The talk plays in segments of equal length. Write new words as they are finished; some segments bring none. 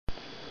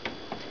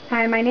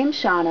Hi, my name's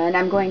Shauna, and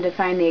I'm going to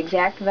find the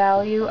exact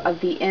value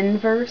of the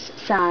inverse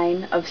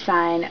sine of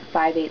sine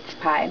 5/8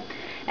 pi.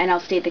 And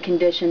I'll state the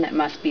condition that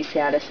must be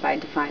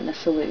satisfied to find the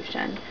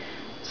solution.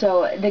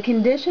 So the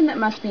condition that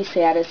must be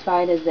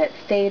satisfied is that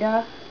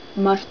theta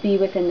must be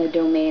within the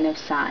domain of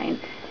sine.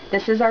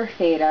 This is our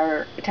theta,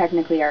 or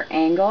technically our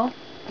angle,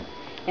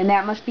 and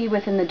that must be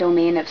within the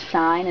domain of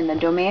sine. And the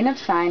domain of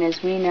sine,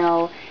 as we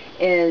know,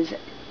 is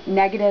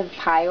negative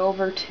pi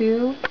over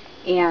 2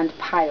 and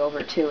pi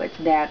over 2. It's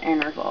that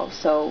interval.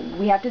 So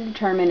we have to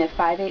determine if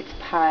 5/8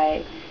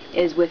 pi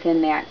is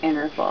within that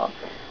interval.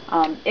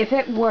 If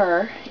it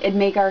were, it'd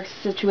make our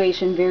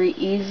situation very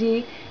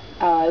easy.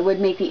 It would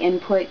make the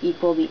input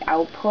equal the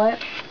output,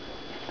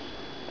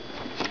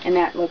 and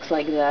that looks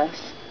like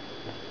this.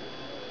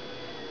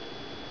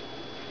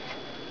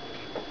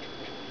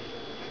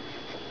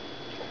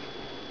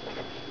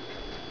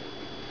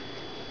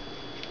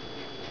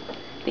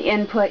 The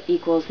input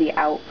equals the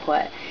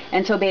output.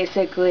 And so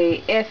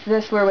basically, if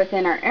this were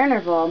within our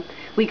interval,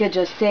 we could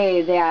just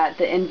say that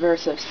the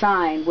inverse of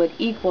sine would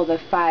equal the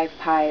 5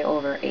 pi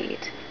over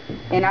 8.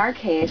 In our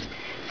case,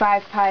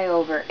 5 pi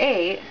over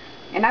 8,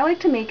 and I like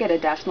to make it a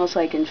decimal so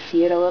I can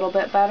see it a little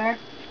bit better.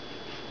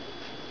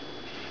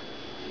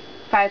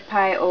 5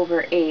 pi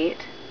over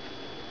 8.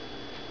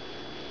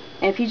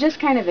 And if you just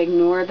kind of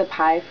ignore the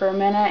pi for a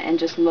minute and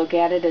just look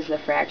at it as the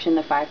fraction,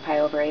 the 5 pi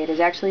over 8 is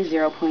actually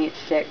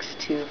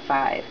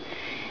 0.625.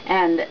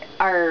 And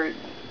our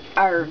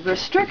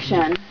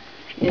restriction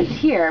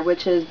is here,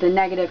 which is the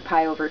negative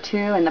pi over 2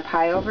 and the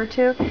pi over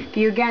 2. If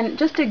you again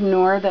just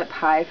ignore the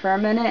pi for a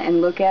minute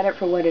and look at it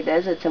for what it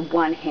is, it's a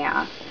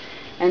 1/2.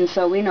 And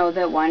so we know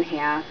that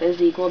 1/2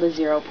 is equal to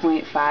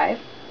 0.5.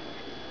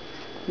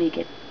 Make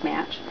it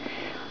match.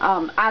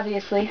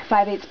 Obviously,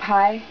 5/8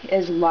 pi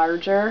is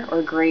larger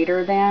or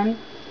greater than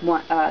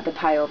the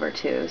pi over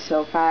 2.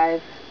 So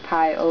 5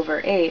 pi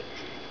over 8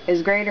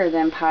 is greater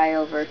than pi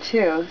over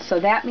 2. So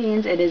that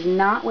means it is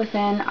not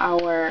within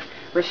our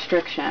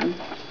restriction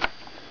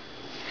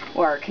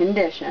or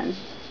condition,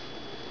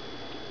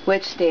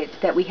 which states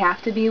that we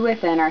have to be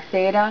within, our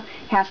theta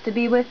has to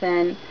be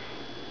within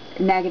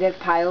negative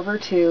pi over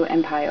 2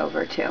 and pi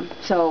over 2.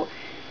 So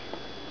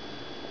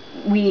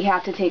we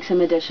have to take some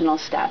additional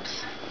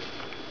steps.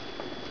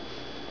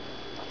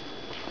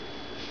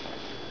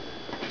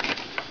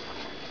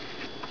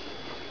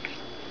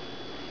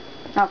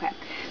 Okay,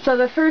 so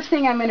the first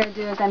thing I'm going to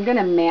do is I'm going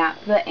to map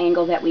the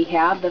angle that we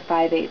have, the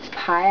 5/8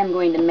 pi. I'm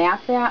going to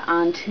map that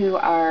onto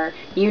our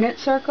unit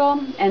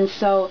circle, and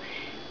so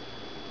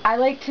I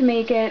like to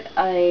make it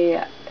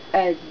a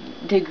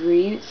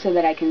degree so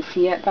that I can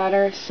see it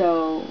better.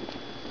 So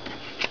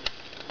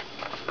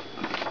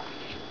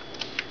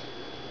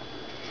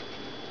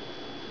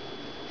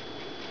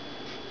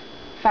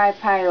five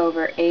pi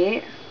over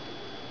 8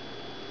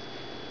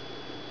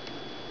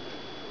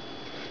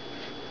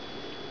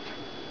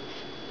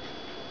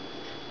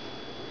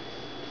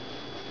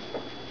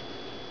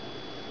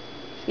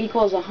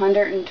 equals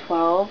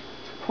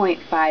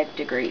 112.5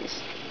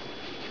 degrees.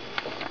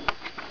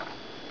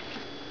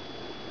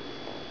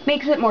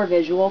 Makes it more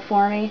visual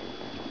for me,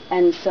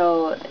 and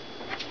so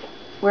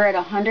we're at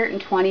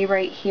 120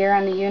 right here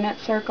on the unit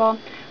circle.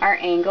 Our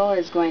angle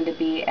is going to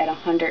be at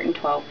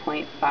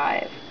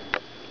 112.5.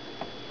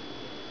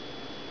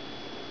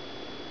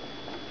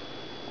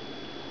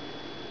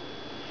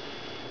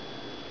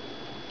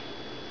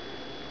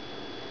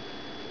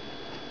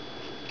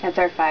 That's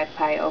our 5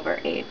 pi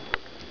over 8.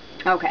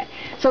 Okay,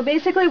 so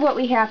basically what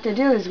we have to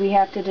do is we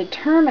have to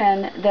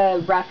determine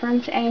the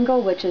reference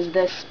angle, which is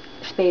this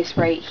space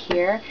right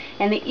here.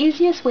 And the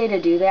easiest way to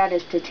do that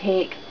is to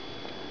take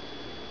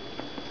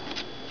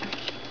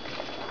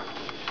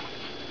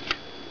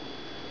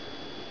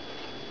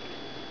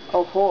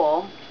a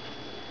whole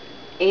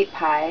 8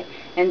 pi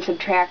and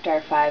subtract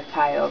our 5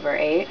 pi over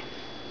 8,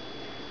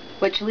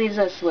 which leaves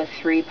us with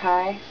 3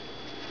 pi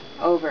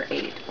over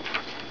 8.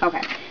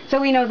 Okay, so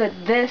we know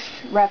that this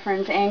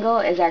reference angle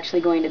is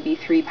actually going to be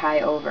 3 pi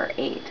over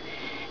 8.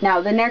 Now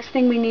the next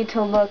thing we need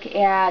to look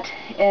at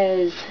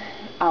is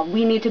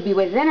we need to be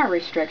within our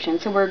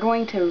restriction, so we're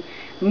going to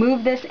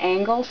move this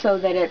angle so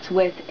that it's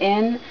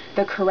within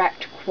the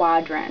correct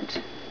quadrant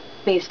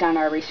based on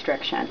our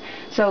restriction.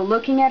 So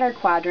looking at our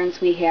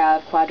quadrants, we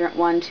have quadrant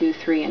 1, 2,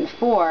 3, and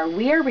 4.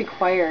 We are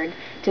required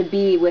to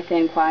be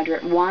within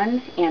quadrant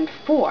 1 and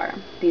 4.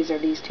 These are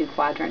these two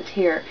quadrants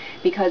here,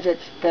 because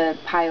it's the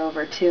pi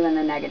over 2 and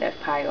the negative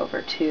pi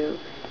over 2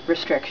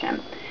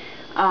 restriction.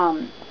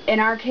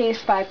 In our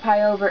case, 5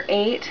 pi over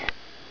 8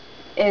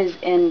 is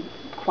in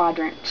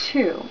quadrant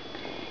 2.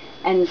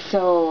 And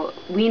so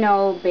we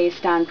know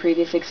based on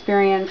previous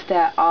experience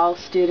that all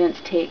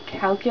students take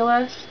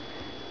calculus.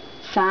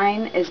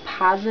 Sine is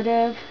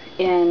positive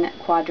in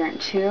quadrant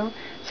 2,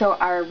 so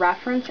our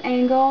reference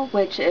angle,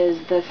 which is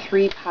the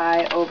 3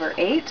 pi over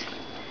 8,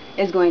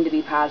 is going to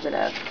be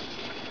positive.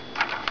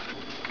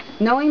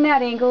 Knowing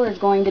that angle is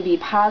going to be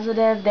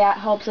positive, that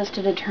helps us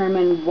to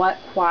determine what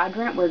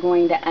quadrant we're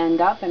going to end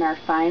up in our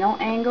final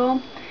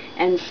angle.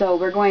 And so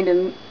we're going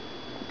to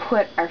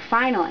put our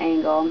final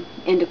angle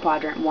into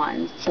quadrant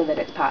 1 so that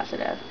it's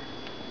positive.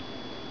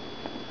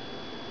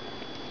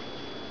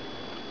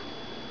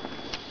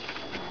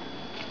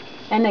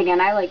 And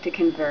again, I like to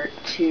convert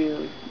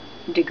to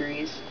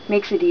degrees.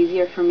 Makes it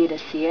easier for me to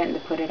see it and to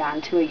put it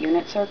onto a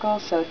unit circle.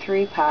 So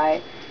 3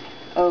 pi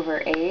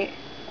over 8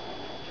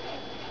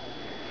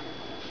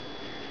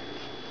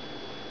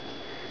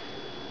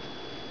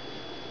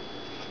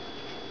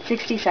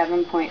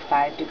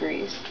 67.5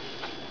 degrees.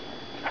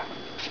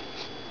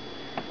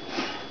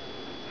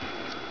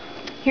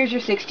 Here's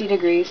your 60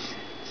 degrees.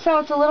 So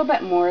it's a little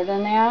bit more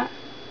than that.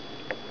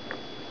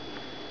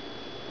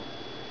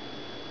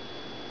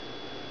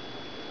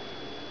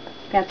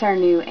 That's our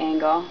new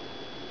angle.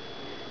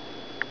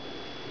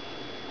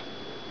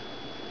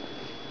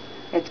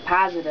 It's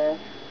positive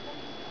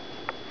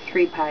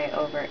 3 pi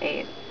over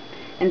 8.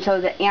 And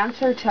so the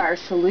answer to our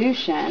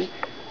solution,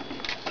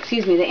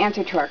 the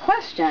answer to our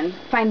question,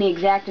 find the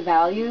exact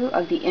value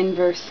of the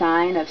inverse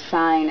sine of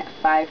sine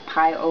 5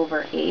 pi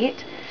over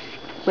 8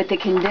 with the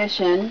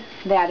condition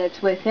that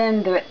it's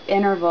within the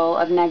interval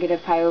of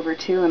negative pi over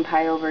 2 and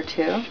pi over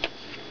 2.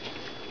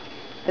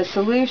 The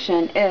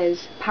solution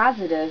is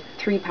positive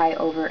 3 pi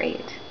over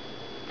 8.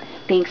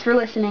 Thanks for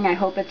listening. I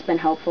hope it's been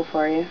helpful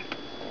for you.